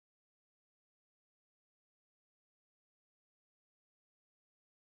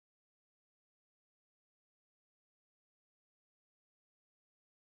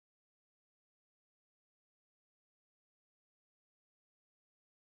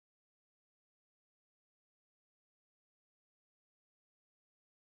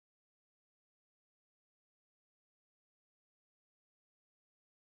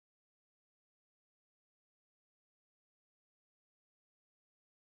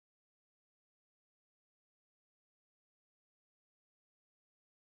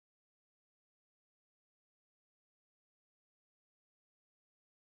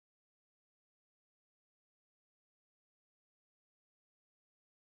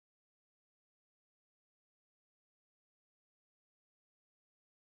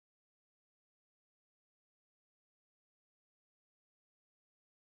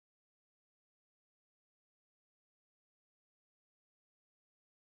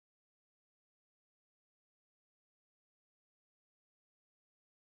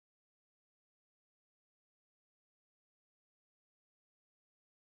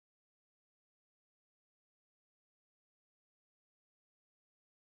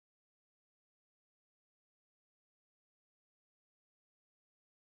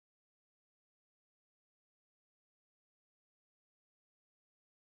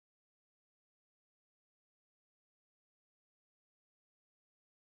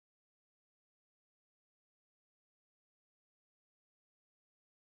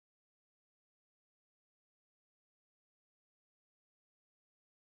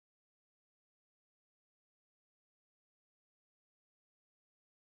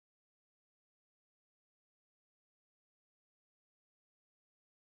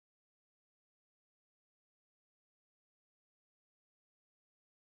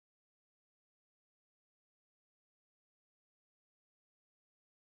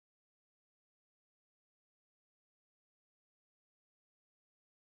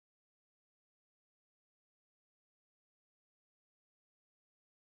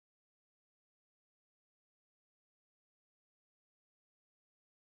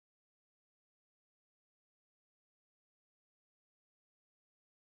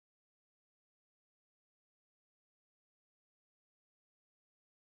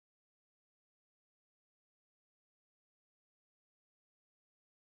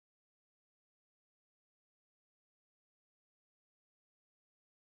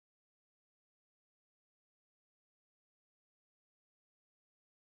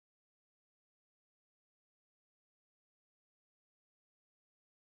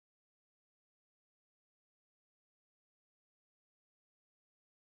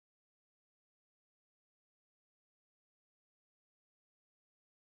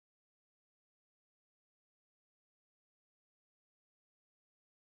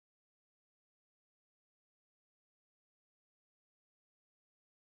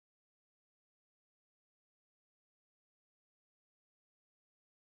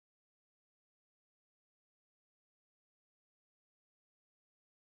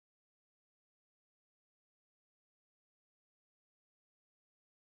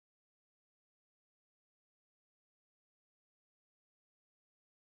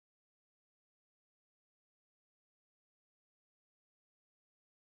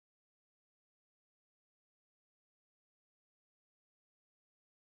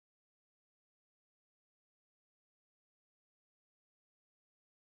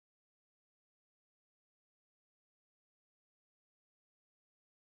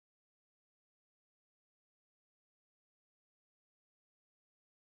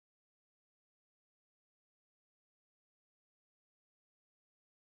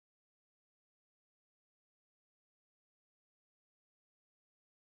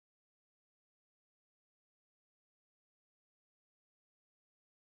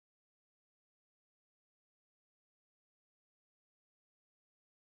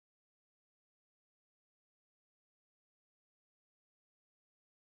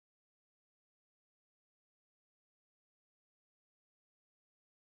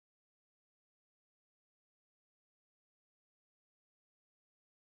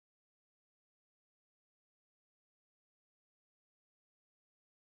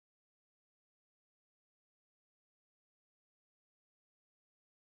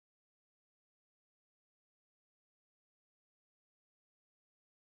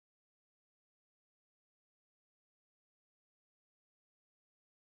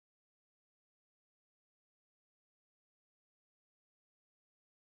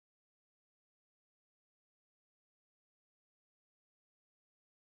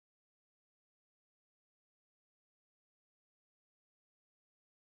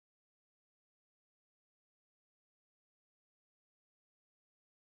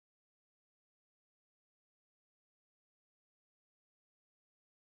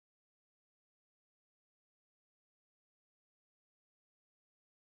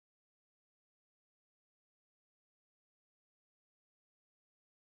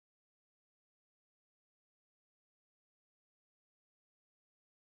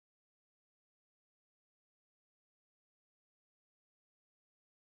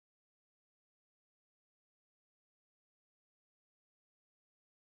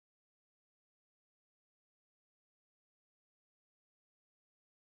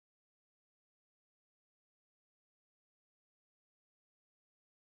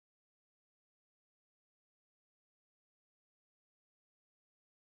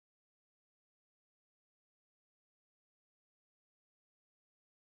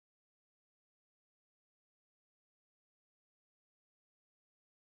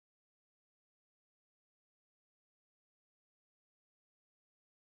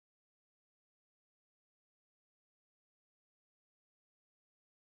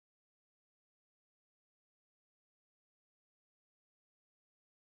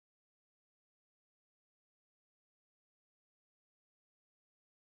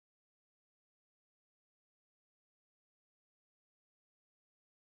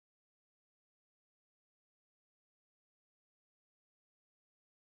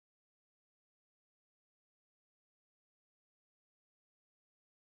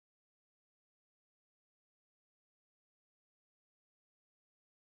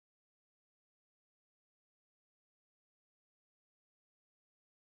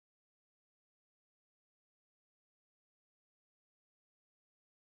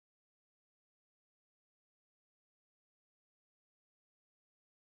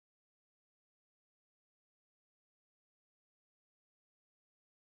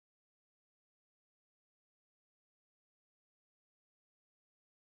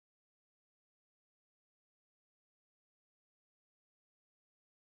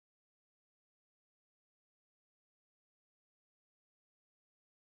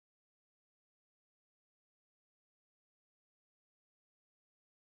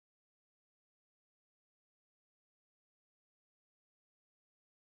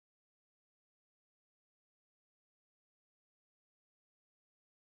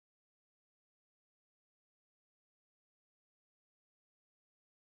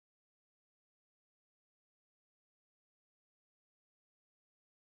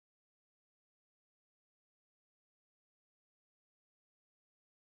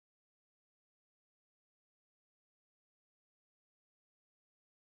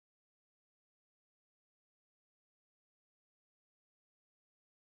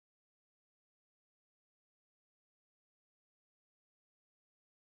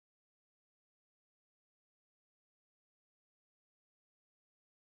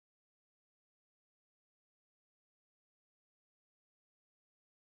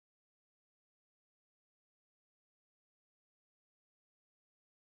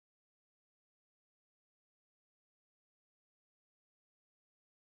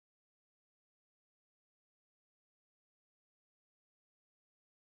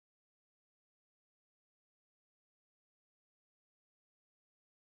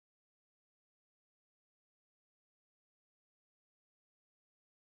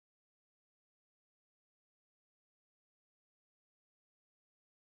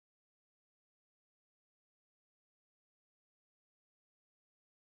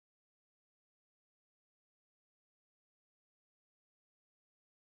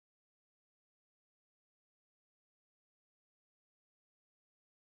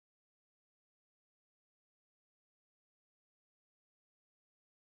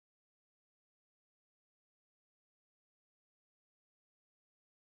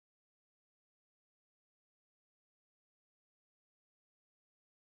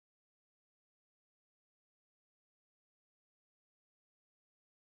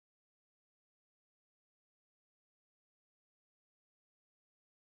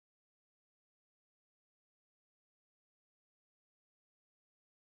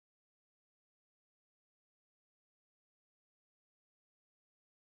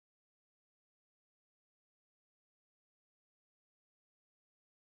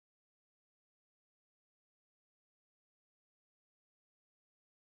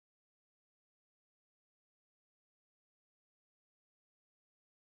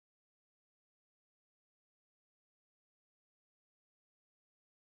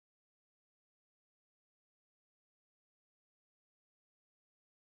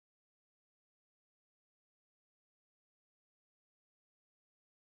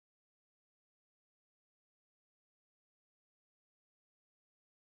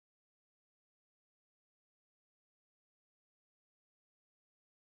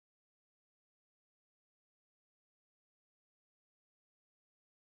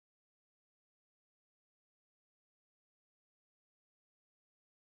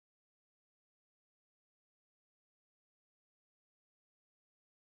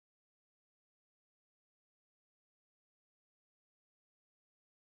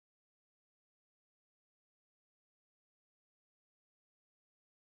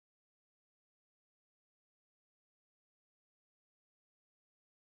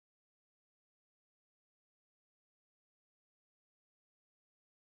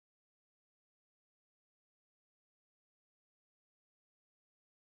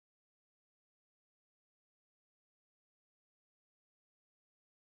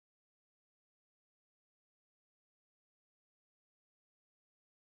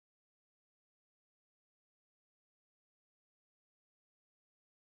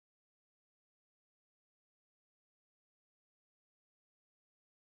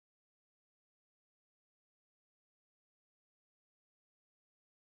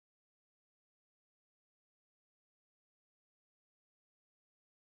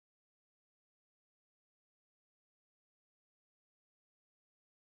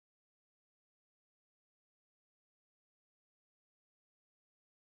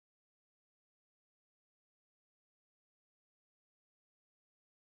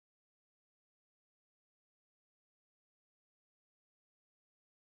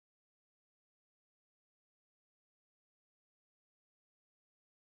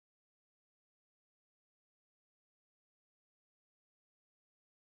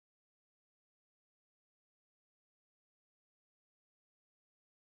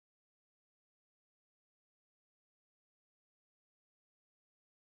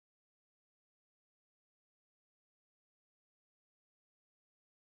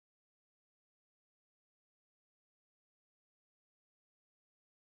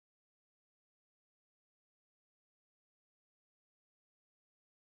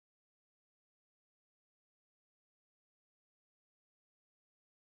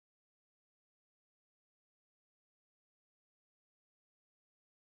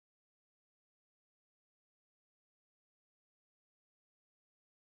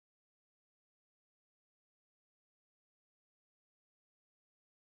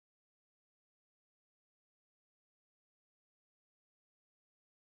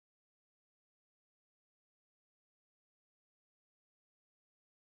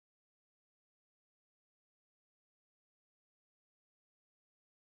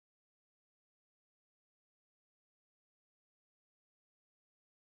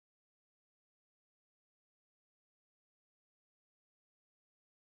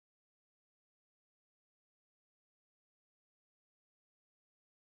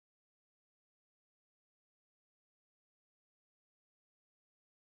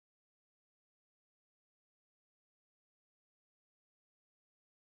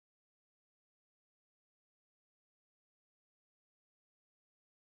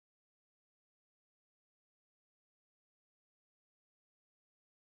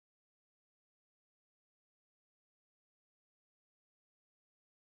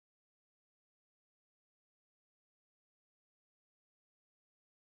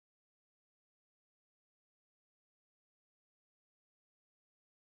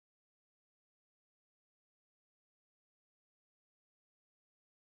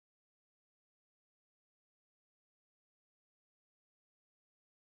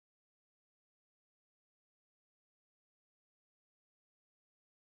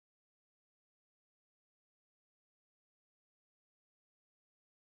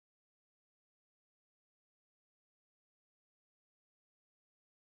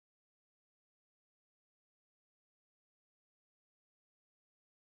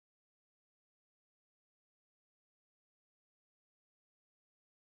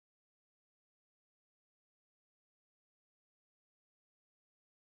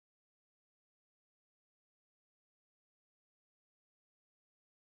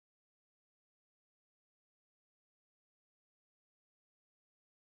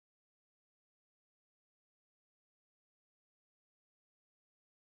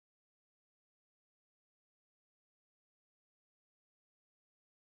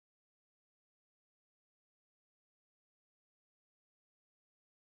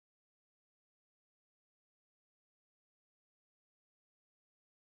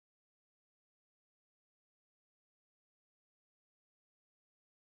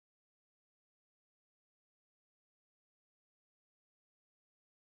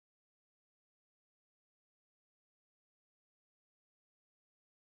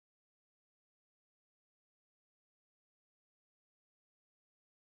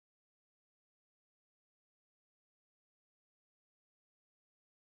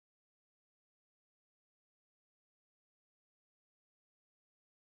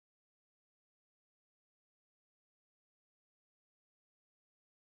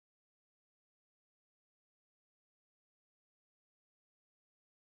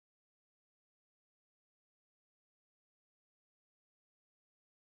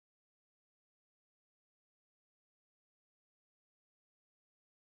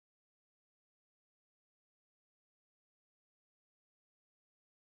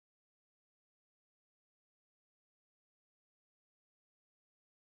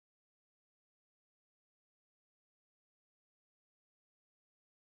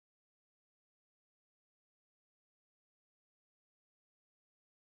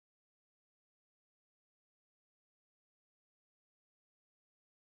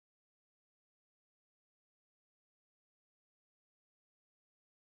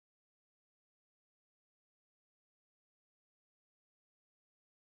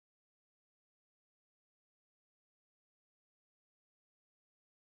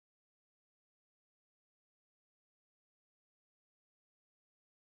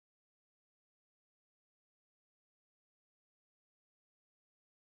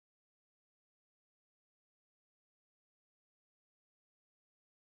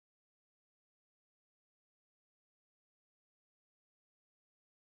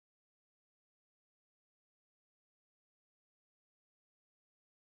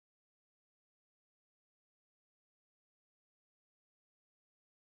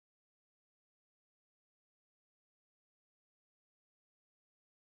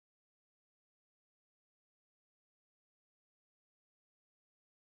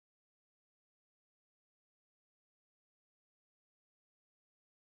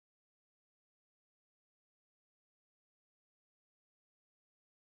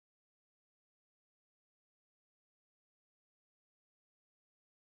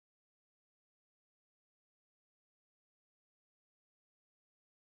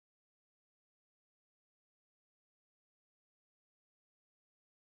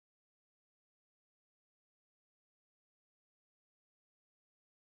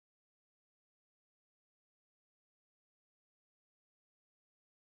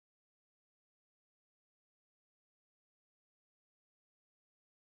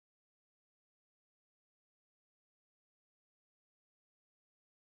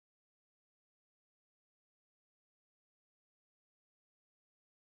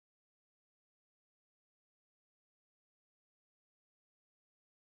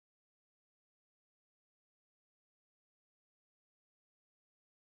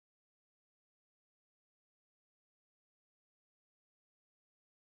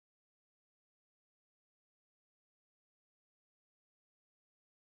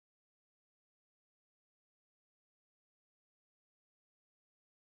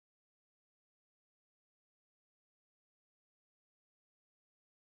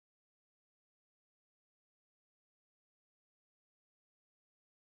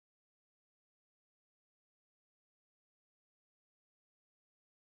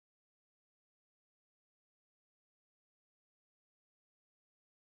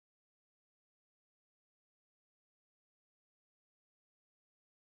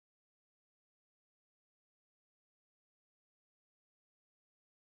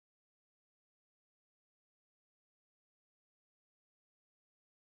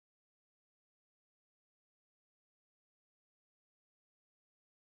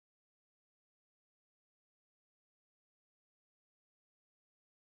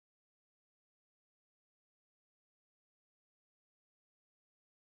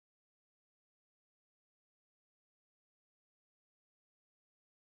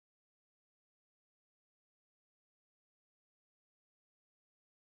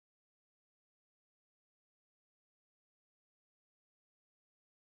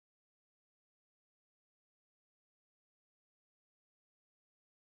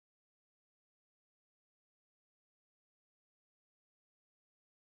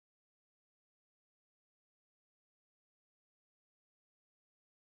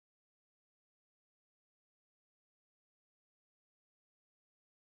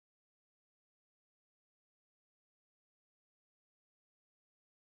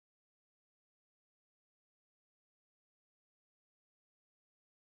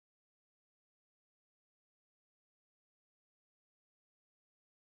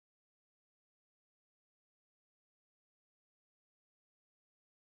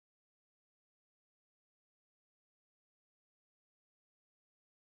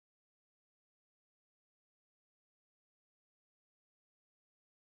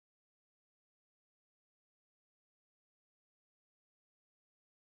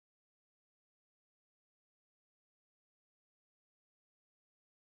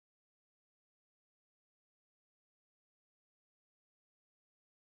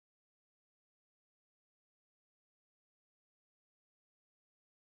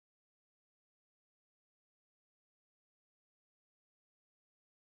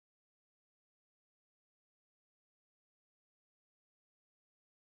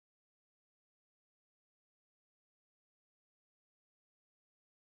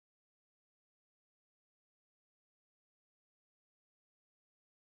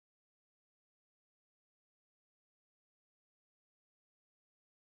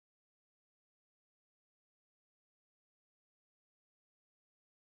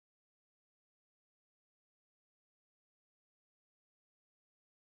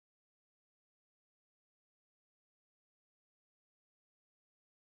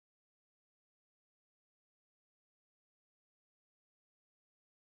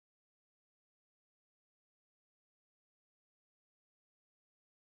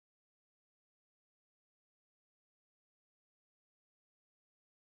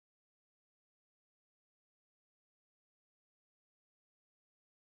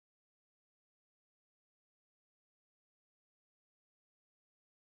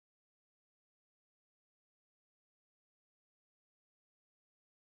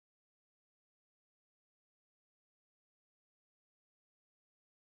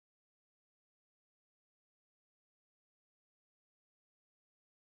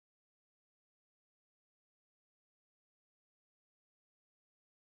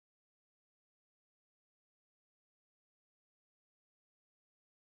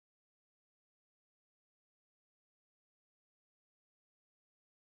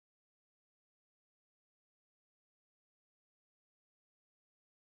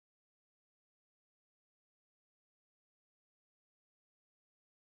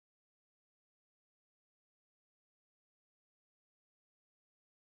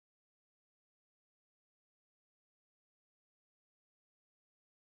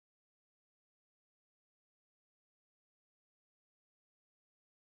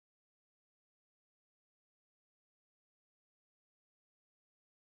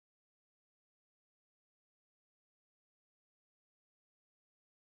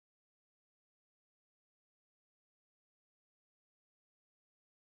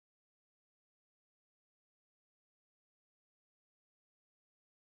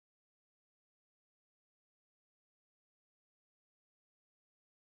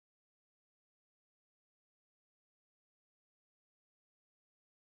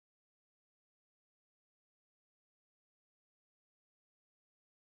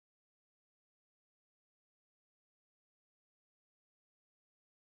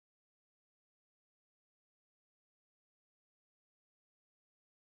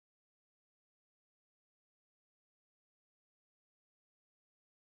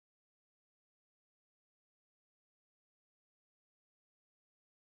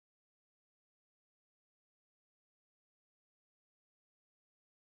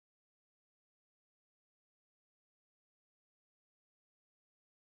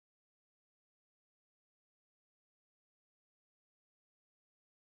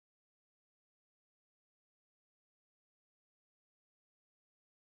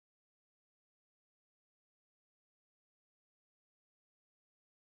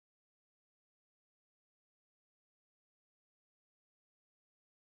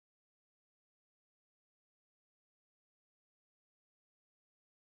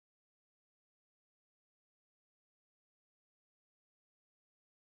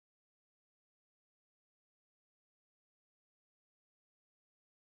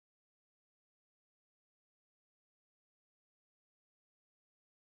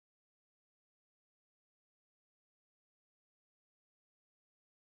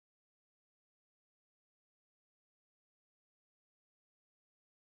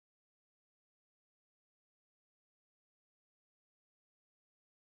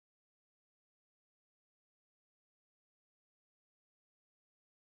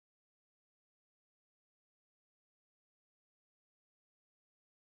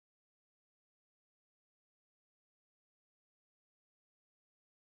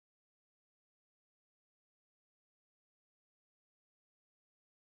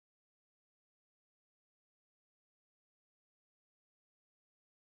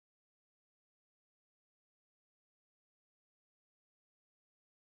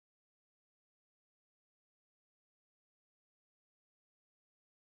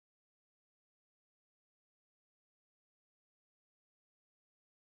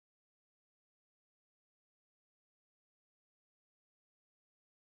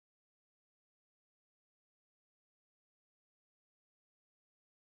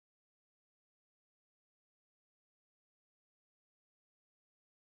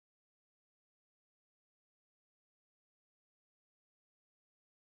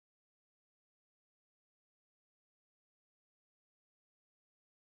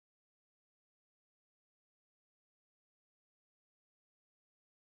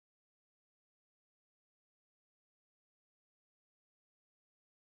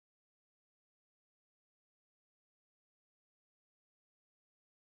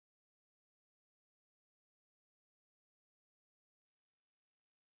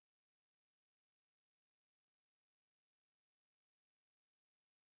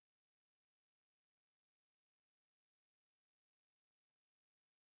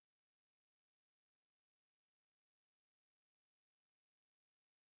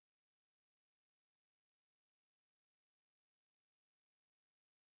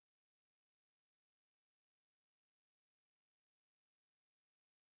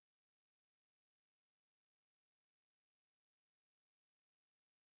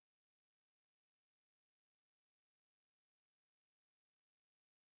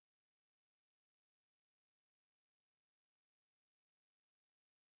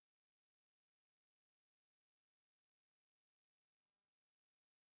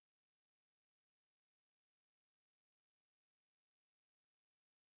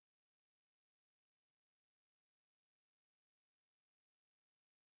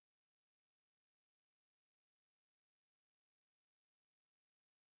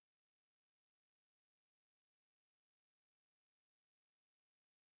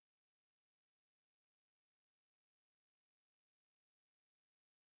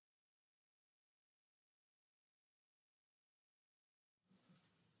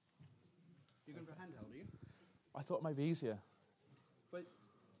I thought it might be easier. But do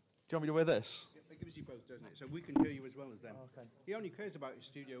you want me to wear this? it gives you both, doesn't it? So we can hear you as well as them. Oh, okay. He only cares about his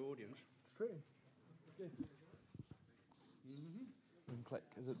studio audience. It's true. It's good. Mm-hmm. We can click.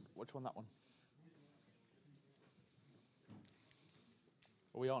 Is it which one? That one?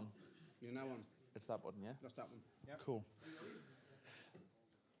 Are we on? You're now on. It's that button, yeah? That's that one. Yep. Cool.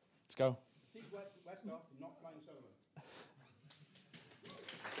 Let's go. Steve Westcott, not flying solo.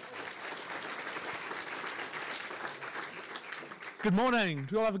 Good morning.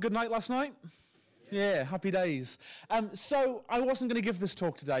 Did we all have a good night last night? Yeah, happy days. So I wasn't going to give this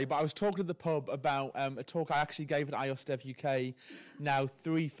talk today, but I was talking to the pub about a talk I actually gave at iOSDevUK now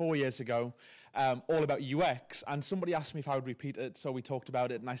 3-4 years ago, all about UX. And somebody asked me if I would repeat it, so we talked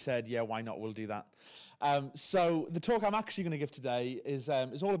about it, and I said, yeah, why not? We'll do that. So the talk I'm actually going to give today is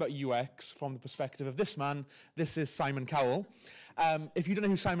all about UX from the perspective of this man. This is Simon Cowell. If you don't know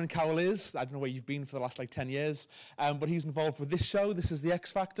who Simon Cowell is, I don't know where you've been for the last 10 years, but he's involved with this show. This is The X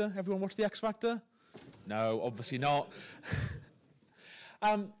Factor. Everyone watch The X Factor? No, obviously not.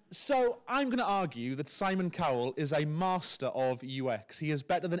 So I'm going to argue that Simon Cowell is a master of UX. He is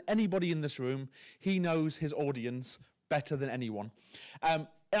better than anybody in this room. He knows his audience better than anyone. And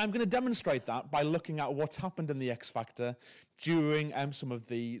I'm going to demonstrate that by looking at what's happened in the X Factor during some of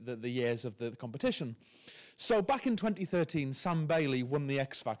the years of the competition. So back in 2013, Sam Bailey won the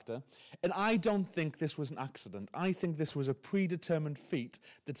X Factor, and I don't think this was an accident. I think this was a predetermined feat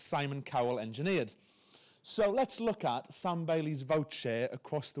that Simon Cowell engineered. So let's look at Sam Bailey's vote share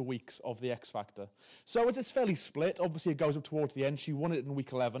across the weeks of the X Factor. So it's fairly split. Obviously, it goes up towards the end. She won it in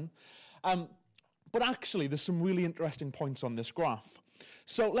week 11. But actually, there's some really interesting points on this graph.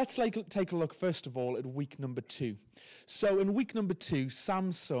 So let's take a look, first of all, at week number 2. So in week number 2,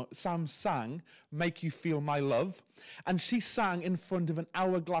 Sam sang Make You Feel My Love, and she sang in front of an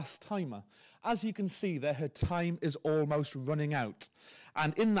hourglass timer. As you can see there, her time is almost running out.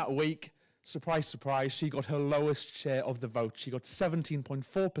 And in that week, surprise, surprise, she got her lowest share of the vote. She got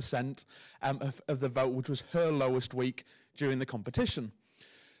 17.4% of the vote, which was her lowest week during the competition.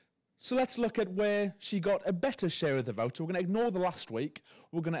 So let's look at where she got a better share of the vote. So we're going to ignore the last week.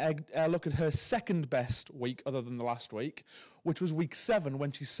 We're going to look at her second best week other than the last week, which was week 7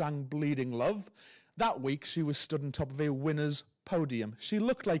 when she sang Bleeding Love. That week she was stood on top of a winner's podium. She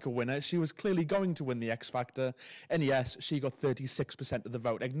looked like a winner. She was clearly going to win the X Factor. And yes, she got 36% of the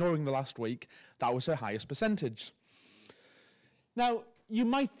vote. Ignoring the last week, that was her highest percentage. Now, you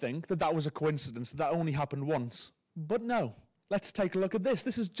might think that that was a coincidence, that only happened once. But no. Let's take a look at this.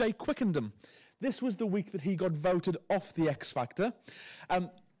 This is Jay Quickendom. This was the week that he got voted off the X Factor.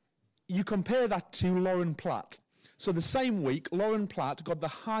 You compare that to Lauren Platt. So the same week, Lauren Platt got the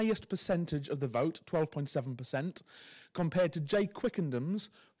highest percentage of the vote, 12.7%, compared to Jake Quickendom's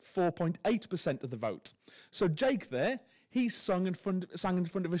 4.8% of the vote. So Jake there, he sang in front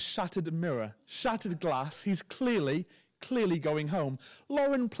of a shattered mirror, shattered glass. He's clearly going home.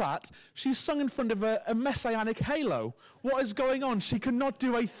 Lauren Platt, she's sung in front of a messianic halo. What is going on? She cannot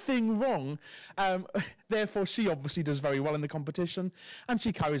do a thing wrong. Therefore, she obviously does very well in the competition, and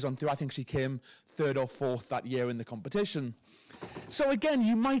she carries on through. I think she came 3rd or 4th that year in the competition. So again,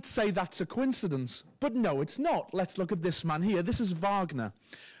 you might say that's a coincidence, but no, it's not. Let's look at this man here. This is Wagner.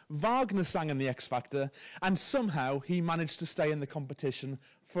 Wagner sang in the X Factor, and somehow he managed to stay in the competition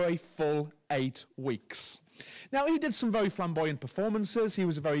for a full 8 weeks. Now, he did some very flamboyant performances. He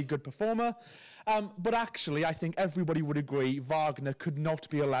was a very good performer. But actually, I think everybody would agree Wagner could not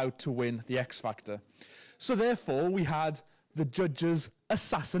be allowed to win the X Factor. So therefore, we had the judge's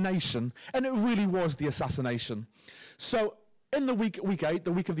assassination. And it really was the assassination. So in the week 8,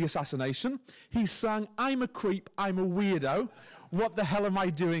 the week of the assassination, he sang I'm a Creep, I'm a Weirdo, What the Hell Am I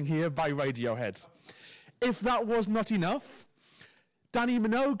Doing Here by Radiohead. If that was not enough, Danny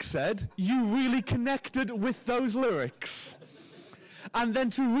Minogue said, you really connected with those lyrics. And then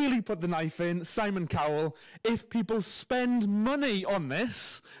to really put the knife in, Simon Cowell, if people spend money on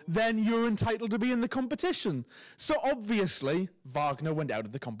this, then you're entitled to be in the competition. So obviously, Wagner went out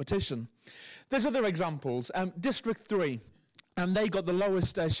of the competition. There's other examples. District 3. And they got the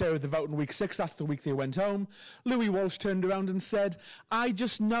lowest share of the vote in week 6. That's the week they went home. Louis Walsh turned around and said, I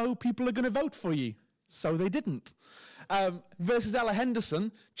just know people are going to vote for you. So they didn't. Versus Ella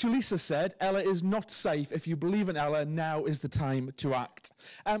Henderson, Chulisa said, Ella is not safe. If you believe in Ella, now is the time to act.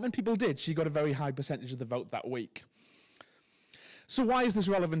 And people did. She got a very high percentage of the vote that week. So why is this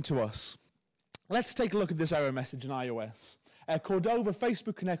relevant to us? Let's take a look at this error message in iOS. Cordova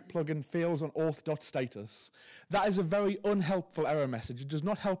Facebook Connect plugin fails on auth.status. That is a very unhelpful error message. It does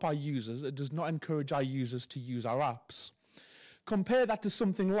not help our users. It does not encourage our users to use our apps. Compare that to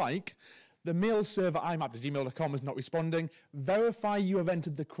something like The mail server imap@gmail.com is not responding. Verify you have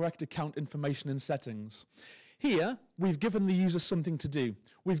entered the correct account information in settings. Here, we've given the user something to do.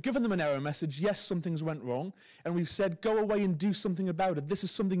 We've given them an error message, yes, something's went wrong, and we've said, go away and do something about it. This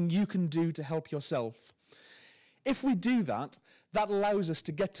is something you can do to help yourself. If we do that, that allows us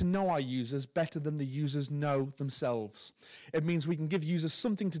to get to know our users better than the users know themselves. It means we can give users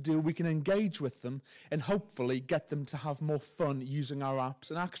something to do, we can engage with them, and hopefully get them to have more fun using our apps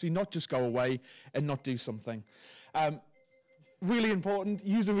and actually not just go away and not do something. Really important,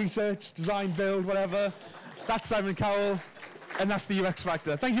 user research, design, build, whatever. That's Simon Cowell, and that's the UX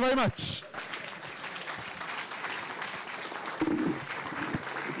Factor. Thank you very much.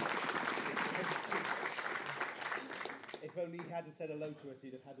 If only he hadn't said hello to us,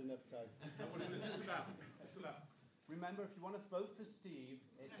 he'd have had enough time. Remember, if you want to vote for Steve,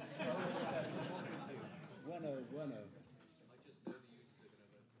 it's 1010.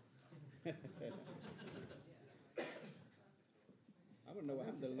 I don't know what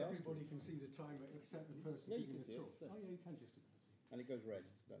happened to the last one. Everybody can see the timer except the person Yeah, you giving can the see it. talk. Oh, yeah, you can just about see. And it goes red.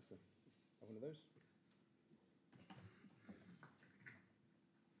 That's the. Have one of those.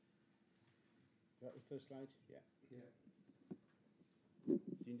 Is that the first slide? Yeah. Yeah. Do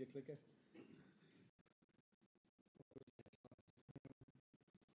you need a clicker?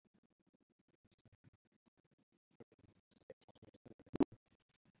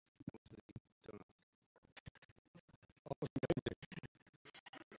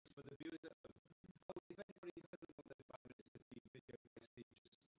 For the viewers at home, if anybody doesn't want their 5 minutes to see video, basically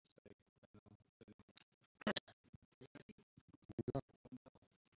just say,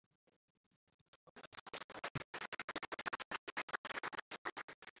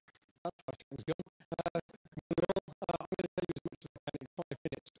 That's 5 seconds gone. I'm going to tell you as much as I can in 5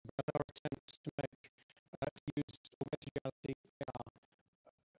 minutes about our attempts to make to use augmented reality AR,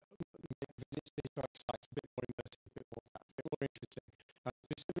 make visits to historic sites a bit more immersive, a bit more interesting.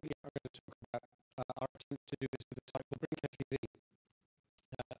 Specifically, I'm going to talk about our attempt to do this with a site called Brink FEV,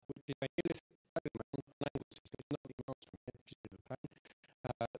 which is a unit at the moment, an angle system, it's not even miles from here, which is a bit of a pain.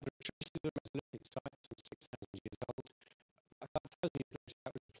 There are traces of a Mesolithic site, some 6,000 years old. About 1,000 years later,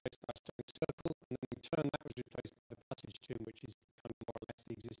 that was replaced by a stone circle, and then in turn that was replaced by the passage tomb, which is kind of more or less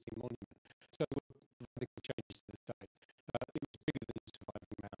the existing monument. So there were radical changes to the site. It was bigger than the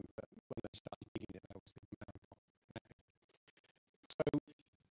surviving mound, but when they started digging it, obviously the mound got knackered. So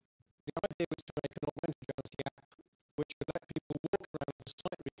the idea was to make an augmented reality app which would let people walk around the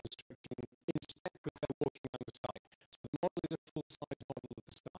site reconstruction in step with their walking around the site. So the model is a full-size model of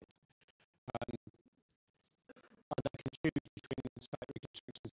the site. And they can choose between the site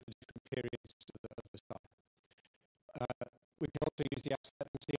reconstructions for different periods of the site. We can also use the aspect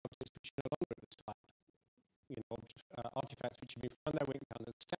and see objects which are no longer at the site. Artifacts which have been found their way down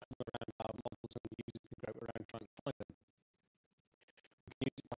and scatter them around our models, and the user can go around trying to find them. We can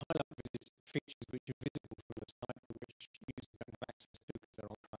use it to highlight features which are visible from the site but which users don't have access to because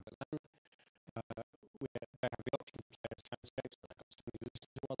they're on private land. They have the option to play a soundscape, so they've got something to listen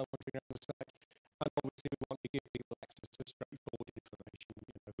to while they're wandering around the site. And obviously we want to give people access to straightforward information,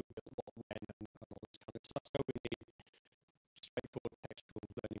 who built what, when, and all this kind of stuff. So we need straightforward textual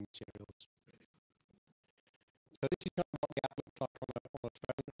learning materials. So this is kind of what the app looks like on a phone.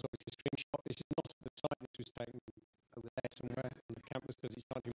 It's obviously a screenshot. This is not at the site. This was taken over there somewhere on the campus because it's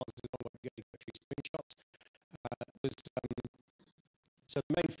 90 miles as long as you get a few screenshots. So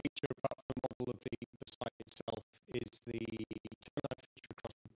the main feature, apart from the model of the site itself, is the timeline feature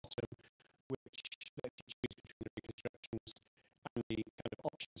across the bottom, which lets you choose between the reconstructions and the kind of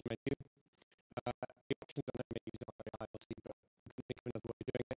options menu. The options on that menu is not very high, obviously, but we can think of another way of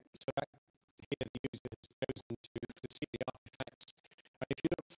doing it. So that here the user has chosen to see the artifacts. And if you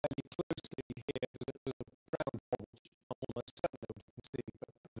look fairly closely here, there's a brown ball, which I'm almost certain nobody can see,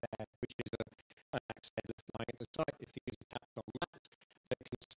 but there, which is an axe head left lying at the site. If the user taps on that, they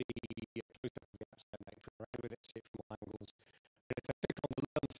can see a close-up of the axe head, they can around with it, see it from all angles. And if they click on the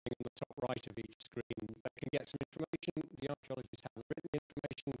learn thing on the top right of each screen, they can get some information. The archaeologists haven't written the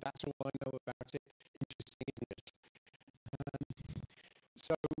information. That's all I know about it. Interesting, isn't it?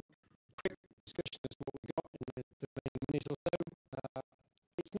 So, quick discussion as to what we got in the main minute or so.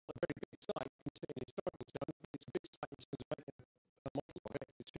 It's not a very big site in historical terms, but it's a big site in terms of making a model of it.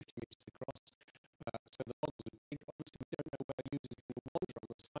 It's 50 metres across. So the models are big. Obviously, we don't know where users are going to wander on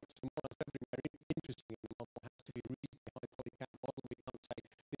the site, so whilst everything very interesting in the model has to be a reasonably high polycount model, we can't say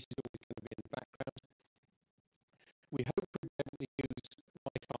this is always going to be in the background. We hope we'll be able to use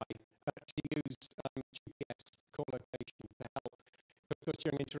Wi-Fi to use GPS core location to help. Of course,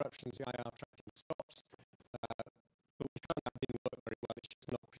 during interruptions, the IR tracking stops, but we found that didn't work very well. It's just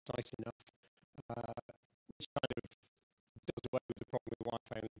not precise enough.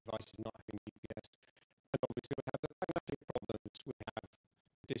 devices not having GPS. And obviously we have the pragmatic problems. We have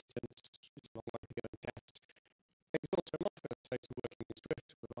distance, it's a long way to go and test. There's also much better takes of working in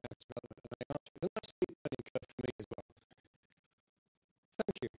Swift with iOS development and AR. And that's a steep learning curve for me as well.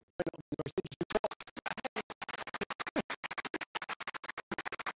 Thank you. May not be the most interesting talk.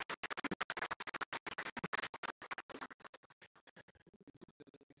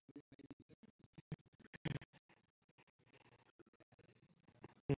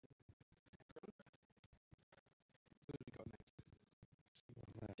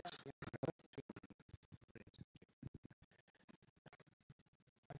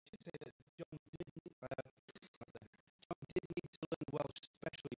 I should say that John did need to learn Welsh,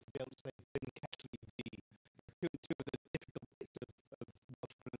 especially to be able to say bin Kelly V. Two of the difficult bits of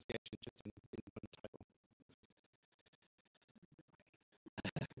Welsh pronunciation just in one title.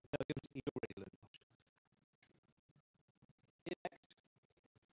 No, he already learned Welsh. Here next.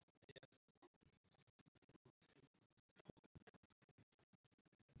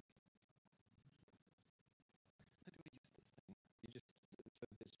 How do I use this thing? You just so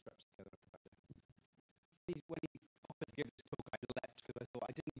it straps together. When he offered to give this talk, I leapt because I thought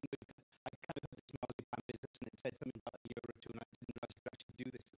I didn't even know I kind of heard this marzipan business and it said something about a year or two, and I didn't realize I could actually do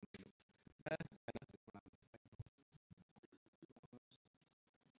this. I know this one.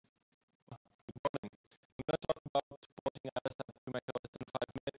 Morning. I'm going to talk about supporting iOS and macOS in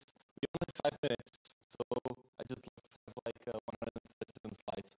 5 minutes. We only have 5 minutes, so I just have like 157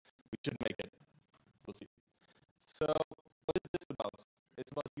 slides. We should make it. We'll see. So, what is this about?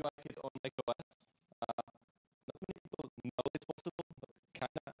 It's about UIKit on macOS. Not many people know it's possible, but it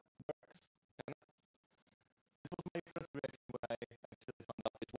kind of works. This was my first reaction when I actually found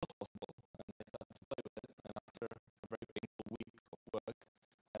out it was possible, and I started to play with it. And after a very painful week of work,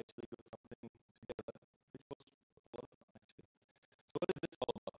 I actually got something together, which was a lot of fun actually. So what is this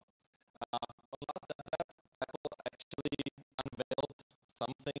all about? On last data, Apple actually unveiled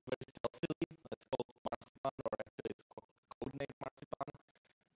something very stealthily. It's called Marzipan, or actually it's called codename Marzipan.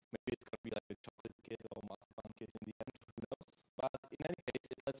 Maybe it's going to be like a chocolate kit or Marzipan kit in the end, who knows? But in any case,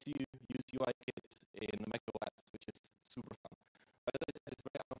 it lets you use UIKit in macOS, which is super fun. But as I said, it's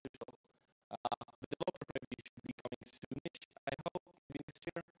very unofficial. The developer preview should be coming soonish, I hope, maybe next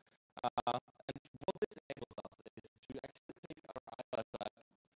year. And what this enables us is to actually take our iOS app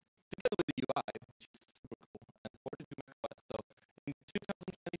together with the UI, which is super cool, and port it to macOS. So in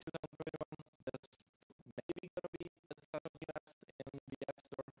 2020, 2021, there's maybe going to be a ton of new apps in the App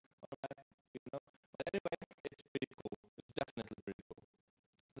Store on a Mac, you know. But anyway, it's pretty cool. It's definitely pretty cool.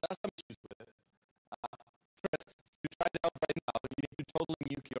 There are some issues with it. First, to try it out right now, you need to totally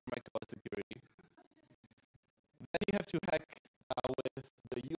nuke your macOS security. Then you have to hack with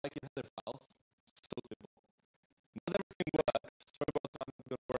the UIKit header files. So simple. Not everything works. Storyboards are not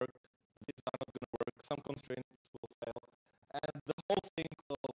going to work. Zips are not going to work. Some constraints will fail. And the whole thing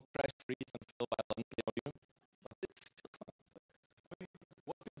will crash, freeze, and fail violently on you. But it's still fun. I mean,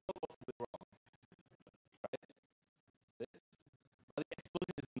 what could go possibly wrong? Right? This? But the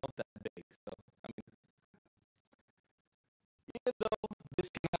explosion is not that big, so, I mean, even though this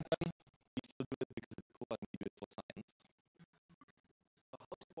can happen, we still do it because it's cool and we do it for science. So how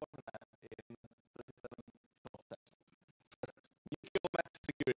to support an app in 37 short steps. First, nuke your Mac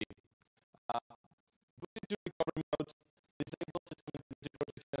security. Boot into recovery mode, disable system integrity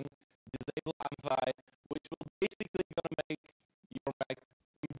protection, disable AMVI, which will basically gonna make your Mac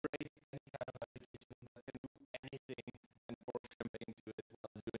embrace any kind of application that can do anything and pour champagne to it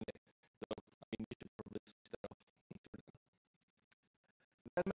while it's doing it. So, I mean, you should probably switch that off and turn it on.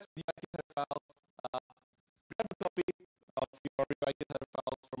 Then mess with the UIKit header files. Grab a copy of your UIKit header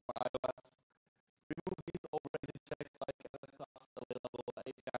files from iOS. Remove these already checked like NSS available,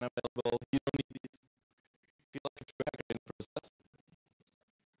 API unavailable. You don't need these. Feel like a true hacker in the process.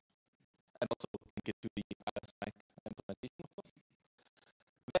 And also link it to the iOS Mac implementation, of course.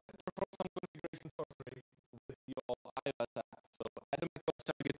 Then perform some configuration sorcery with your iOS app. So add a macOS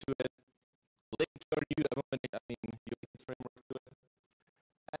target to it, link your new UIKit framework to it,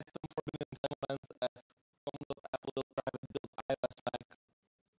 add some forbidden entanglements as com.apple.private.iOS Mac.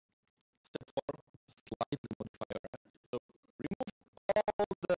 Step 4, slightly modify your app. So remove all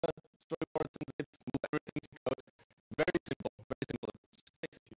the storyboards and zips, move everything to code. Very simple, very simple. Just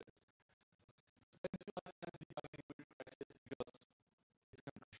execute it. Spend 2 lifetimes debugging which crashes because it's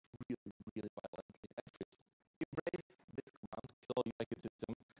going to crash really, really violently at first. Embrace this command, kill UIKit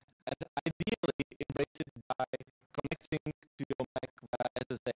system, and ideally embrace it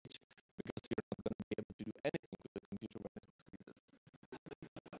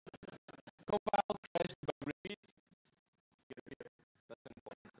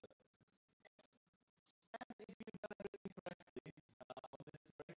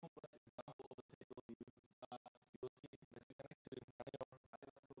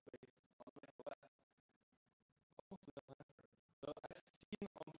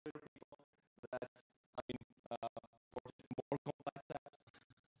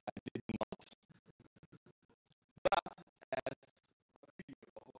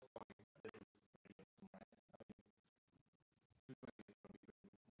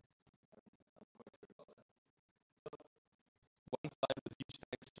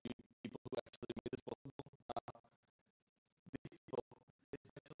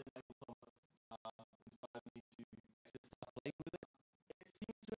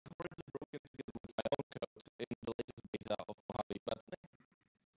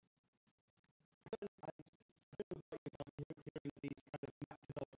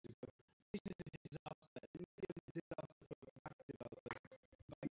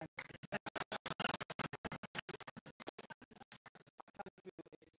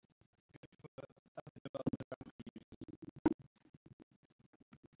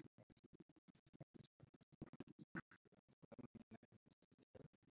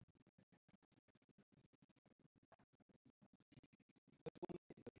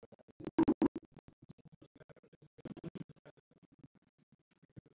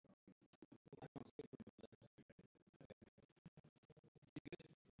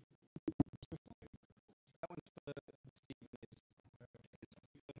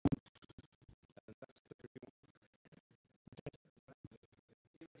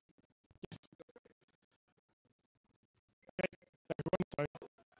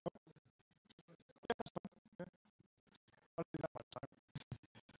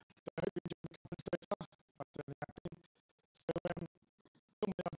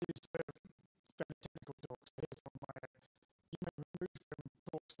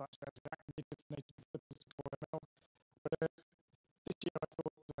such as React Native, native developers, core ML. But this year I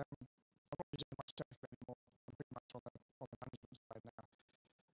thought I'm not really doing much technical anymore. I'm pretty much on the management side now.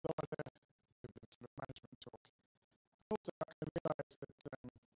 So I did a bit of sort of management talk. Also, I kind of realised that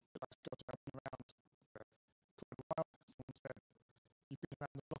like Scott, I've been around for quite a while. Someone said, "You've been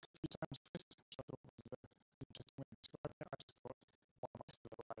around the block a few times, Chris," which I thought was an interesting way of describing it. I just thought, why am I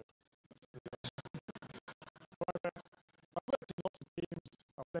still alive? So I've worked in lots of teams,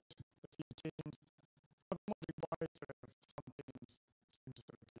 I've led a few teams, but I'm wondering why sort of some teams seem to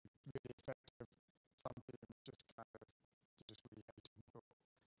sort of be really effective, some teams just kind of just really hate it and thought,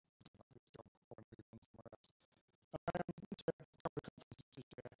 I don't like this job, I want to move on somewhere else. I went to a couple of conferences this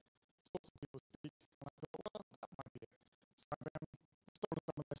year, saw some people speak, and I thought, well, that might be it. So I've stolen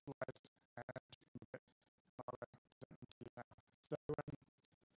some of their slides and took them a bit, and I'll present them to you now. So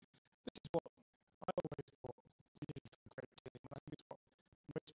this is what I always thought you need for a great team, and I think it's what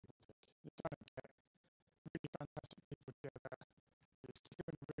most people think. You kind of get really fantastic people together, you stick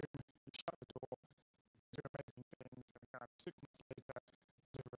them in a room, you shut the door, do amazing things, and kind of 6 months later,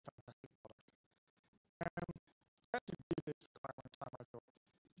 deliver a fantastic product. I had to do this for quite a long time. I thought,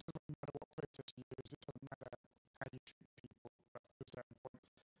 it doesn't really matter what process you use, it doesn't matter how you treat people at a certain point.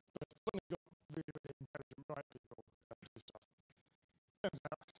 But as long as you've got really, really intelligent, bright people that do stuff. Turns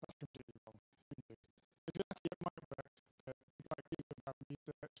out that's completely wrong. If you're lucky, it might work, but the right people have done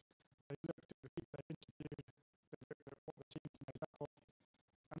research, they looked at the people they've interviewed, they looked at what the team's made up of,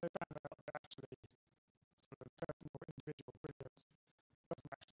 and they found out that actually sort of personal, individual brilliance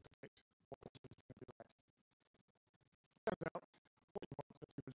doesn't actually predict what the team's going to be like. Turns out, what you want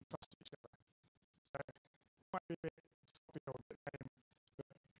are people to trust each other. So, it might be a bit sloppy or a bit lame, but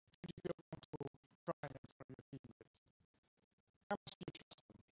who do you feel comfortable trying in front of your teammates? How much do you trust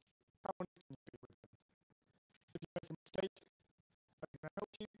them? How honest can you be with them? If you make a mistake, are they going to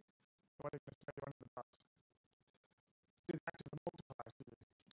help you, or are they going to throw you under the bus? Do they act as a multiplier for you?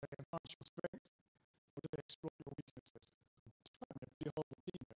 Do they enhance your strengths, or do they exploit your weaknesses? I'm going to be a horrible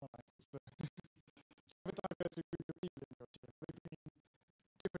team, aren't I? It's have a diverse group of people in your team. They bring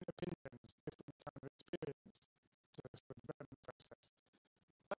different opinions, different kind of experience to the sort of development process.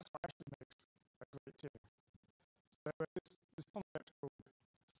 That's what actually makes a great team. So this concept called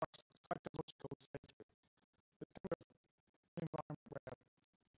psychological safety. It's kind of an environment where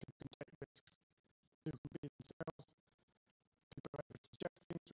people can take risks, people can be themselves, people are able to suggest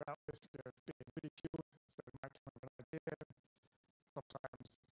things without risk of being ridiculed, so they might come up with an idea.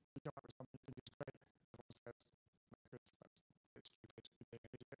 Sometimes you come up with something you think is great, everyone says, no, Chris, that's it's stupid, you're being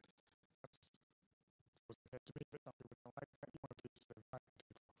an idiot. That's was okay to me, but some people don't like that. You want to be sort of nice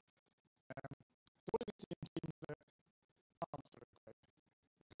people. So what do we see in teams that aren't sort of great?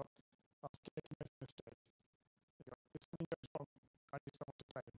 You've got are scared to make a mistake. You've got if something goes wrong, I need someone to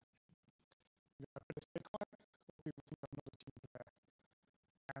blame. You've got better stay quiet, or people think I'm not a team player.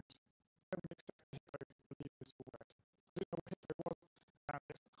 And don't accept the hippo, believe this will work. I didn't know what hippo was, and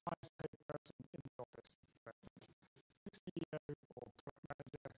it's the highest paid person in the office. So think CEO or product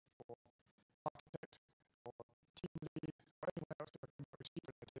manager or architect or team lead or anyone else who can approach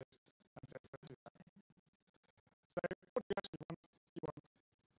stupid ideas and says, let's do that. So what do you actually want? You want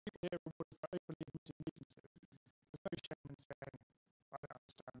people here rewarded for openly admitting weaknesses. There's no shame in saying, I don't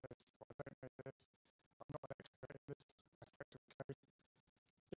understand this, or I don't know this, I'm not an expert in this aspect of code.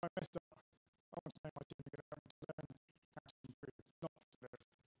 If I messed up, I want to know my team are going to learn how to improve, not sort of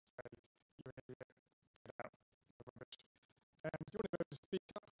say, you're an idiot, get out, you're rubbish. You want to be able to speak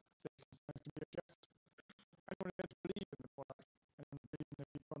up so concerns can be addressed. And you want to be able to believe in the product and believe in the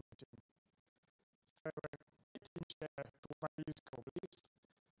people on the team. So teams share core values, core beliefs.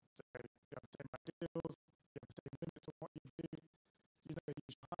 So you have the same ideals, you have the same limits on what you do. You know who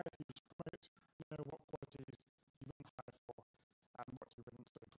you should hire, who you should promote. You know what qualities you wouldn't hire for and what you wouldn't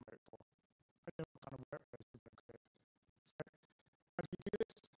sort of promote for. And you know what kind of workplace you can create. So how do you do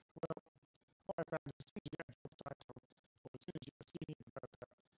this? Well, what I found is as soon as you get a job title, or as soon as you're a senior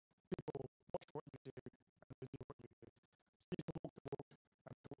developer, people watch what you do and they do what you do. So you can walk the walk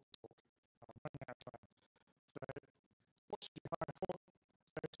and talk the talk. I'm running out of time. So what should you hire for?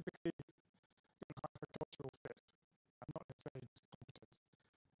 So typically you can hire for cultural fit and not necessarily competence.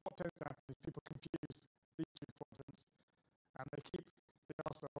 What tends to happen is people confuse these two quadrants and they keep the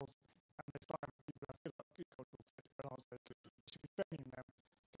arseholes and they find people that feel like good cultural fit but aren't so good. You should be training them,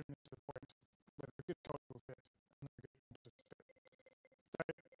 getting them to the point where they're a good cultural fit and they're a good competence fit. So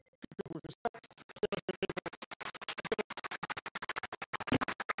people with respect.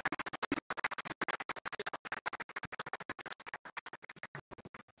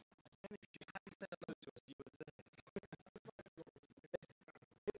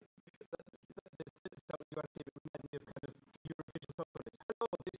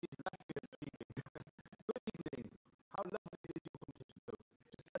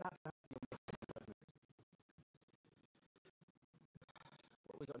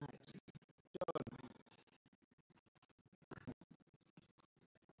 we got next? John.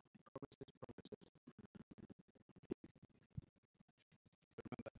 Promises, promises.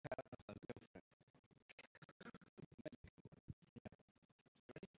 Remember, go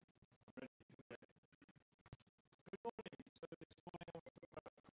for it. Good morning. So this morning I want to talk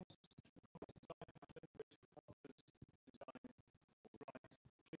about cross design method, which offers design or write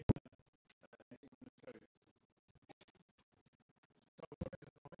cleaner asynchronous code. So what is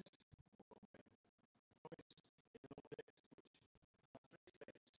the promise?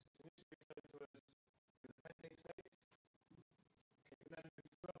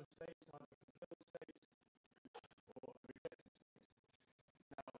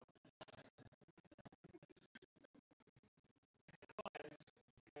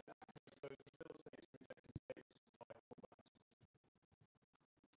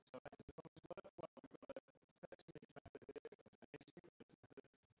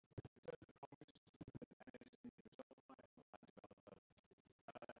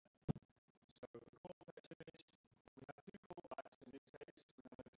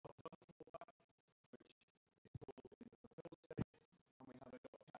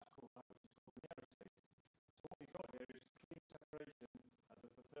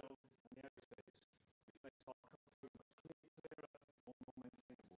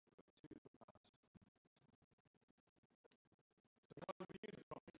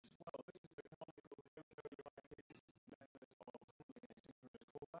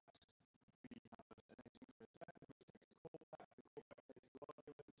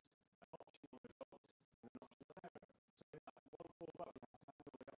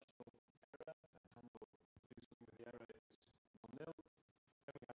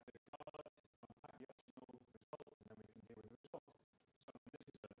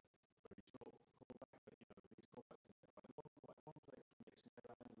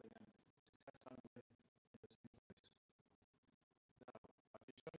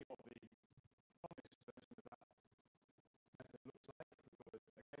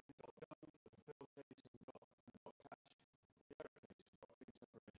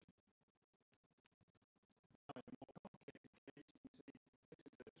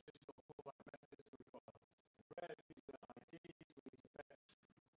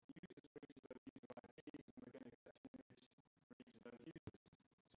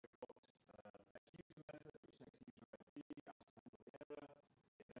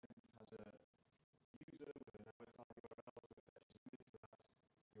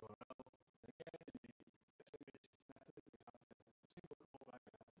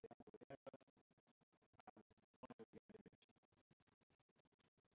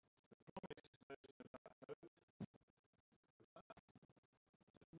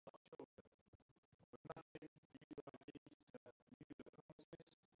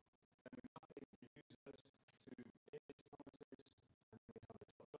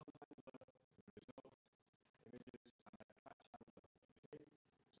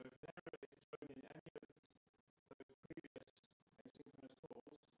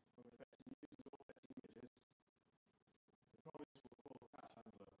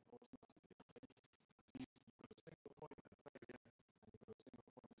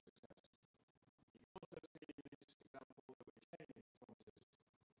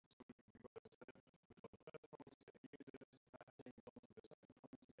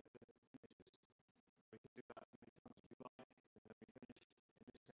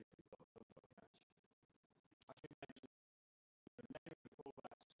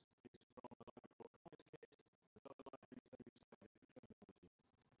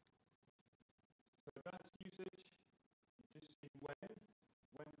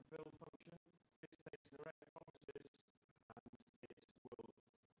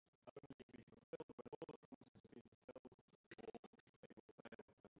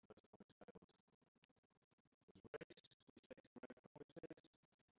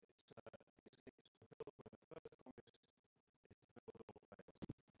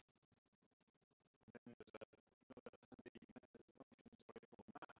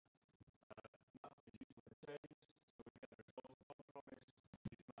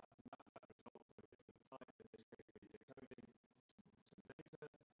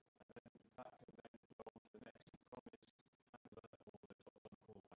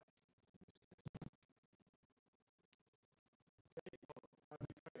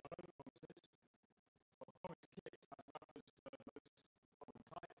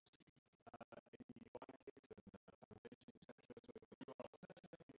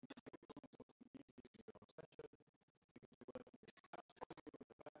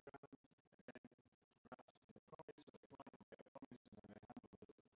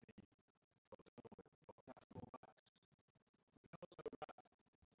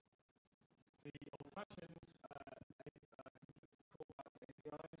 fashioned callback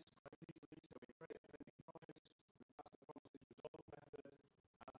APIs quite easily. So we create an ending promise, we pass the promises resolve method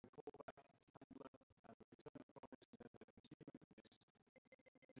as the callback handler, and we return the promise, and then the consumer can just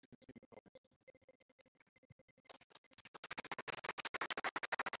consume the promise.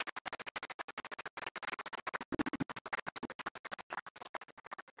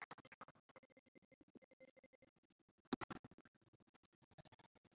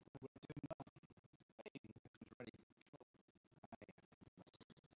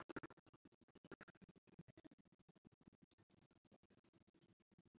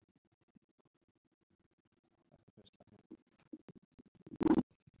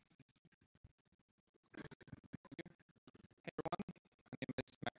 Hey everyone, my name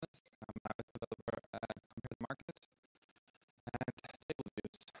is Magnus. I'm a developer at Compare the Market. And table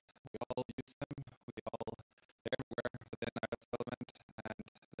views, we all use them. They're everywhere within iOS development, and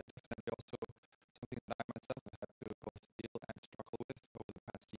they're definitely also something that I myself have had to both deal and struggle with over the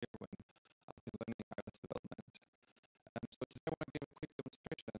past year when I've been learning iOS development. So today I want to give a quick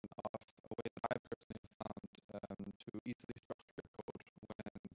demonstration of a way that I personally found to easily structure your code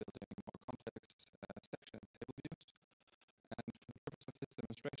when building more complex section and table views. And for the purpose of this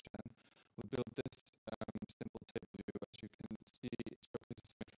demonstration, we'll build this simple table view. As you can see, it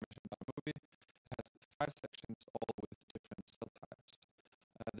showcases some information about a movie. It has 5 sections, all with different cell types.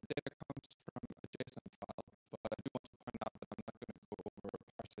 The data comes from a JSON file, but I do want to point out that I'm not going to go over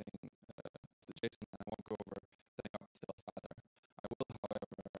parsing the JSON, and I won't go over setting up cells either. I will,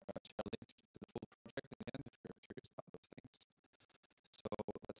 however, share a link to the full project in the end if you're curious about those things. So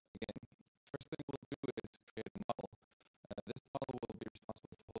let's begin. First thing we'll do is create a model. This model will be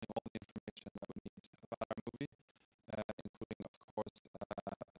responsible for holding all the information that we need about our movie, including, of course,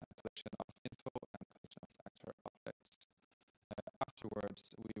 a collection of info and collection of factor objects.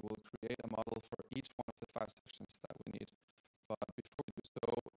 Afterwards, we will create a model for each one of the 5 sections that we need. But before we do so,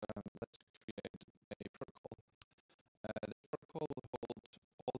 let's create a protocol. This protocol will hold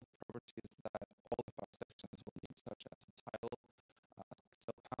all the properties that all of our sections will need, such as a title,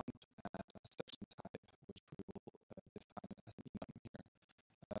 cell count, and a section type, which we will define as an enum here.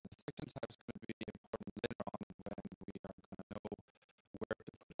 The section type is going to be important later on when we are going to know where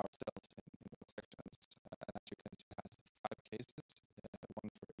to put our cells in what sections. And as you can see, it has 5 cases,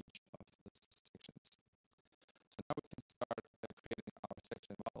 one for each of the sections. So now we can start creating our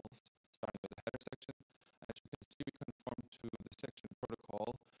section models, starting with the header section. As you can see, we conform to the section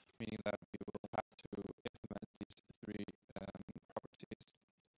protocol, meaning that we will have to implement these 3 properties.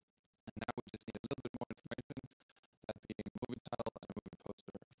 And now we just need a little bit more information, that being a movie title and a movie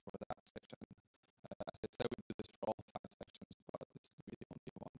poster for that section. As I said, we do this for all 5 sections, but this is going to be the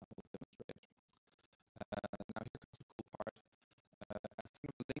only one I will demonstrate. Now here comes the cool part. As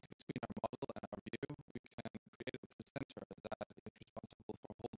kind of a link between our model and our view, we can create a presenter that is responsible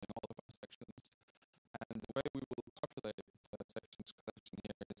for holding all of our sections. And the way we will populate the sections collection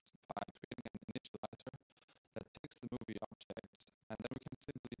here is by creating an initializer that takes the movie object, and then we can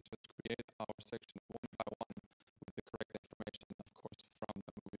simply just create our section one by one with the correct information, of course, from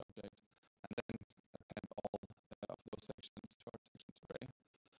the movie object, and then append all of those sections to our sections array.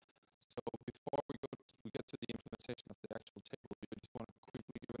 So before we get to the implementation of the actual table view, I just want to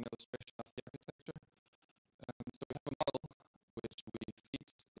quickly give an illustration of the architecture. So we have a model which we feed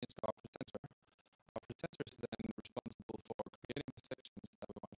into our presenter. Our presenter is then responsible for creating the sections that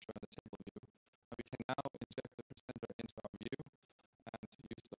we want to show in the table view. And we can now inject the presenter into our view and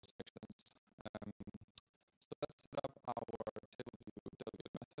use those sections. So let's set up our table view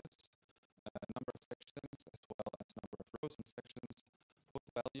delegate methods. Number of sections as well as number of rows and sections. Both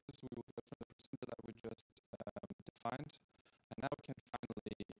values we will get from the presenter that we just defined. And now we can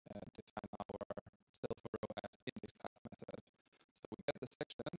finally define our cell for row at index path method. So we get the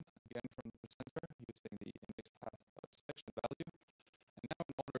section again from the presenter using the index path section value. And now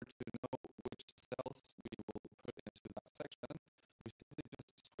in order to know which cells we will put into that section, we simply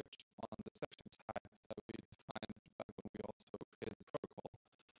just switch on the section type that we defined back when we also created the protocol.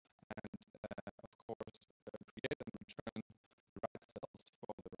 And of course, create and return the right cells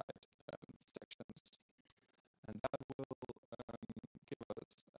for the right sections. And that will give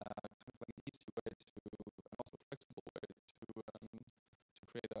us kind of an easy way to, and also flexible way to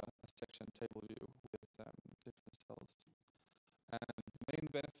create a section table view with different cells. And the main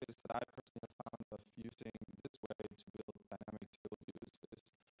benefit is